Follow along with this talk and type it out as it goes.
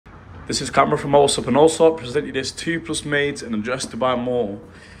This is Cameron from Allsopp and Allsopp, presenting you this 2+ maids in a dress to buy more.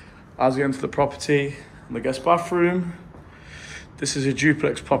 As we enter the property, the guest bathroom. This is a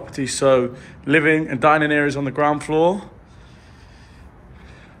duplex property, so living and dining areas on the ground floor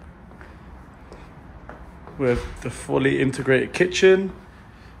with the fully integrated kitchen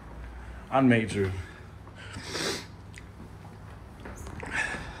and maid's room.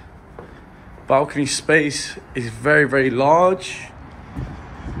 Balcony space is very, very large,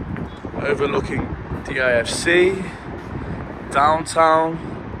 overlooking the IFC, downtown,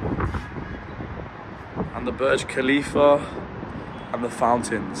 and the Burj Khalifa and the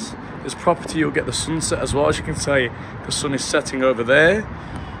fountains. This property, you'll get the sunset as well. As you can see, the sun is setting over there.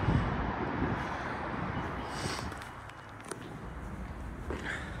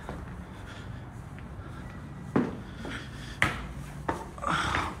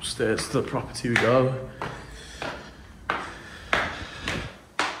 Upstairs to the property we go.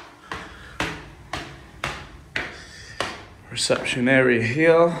 Reception area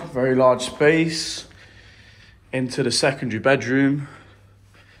here, very large space. Into the secondary bedroom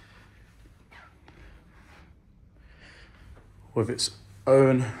with its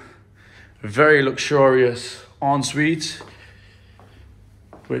own very luxurious ensuite,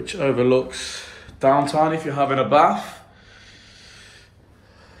 which overlooks downtown if you're having a bath,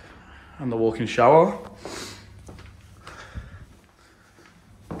 and the walk-in shower.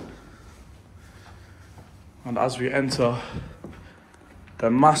 And as we enter the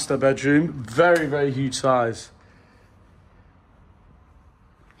master bedroom, very, very huge size.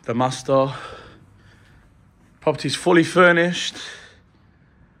 The master property is fully furnished.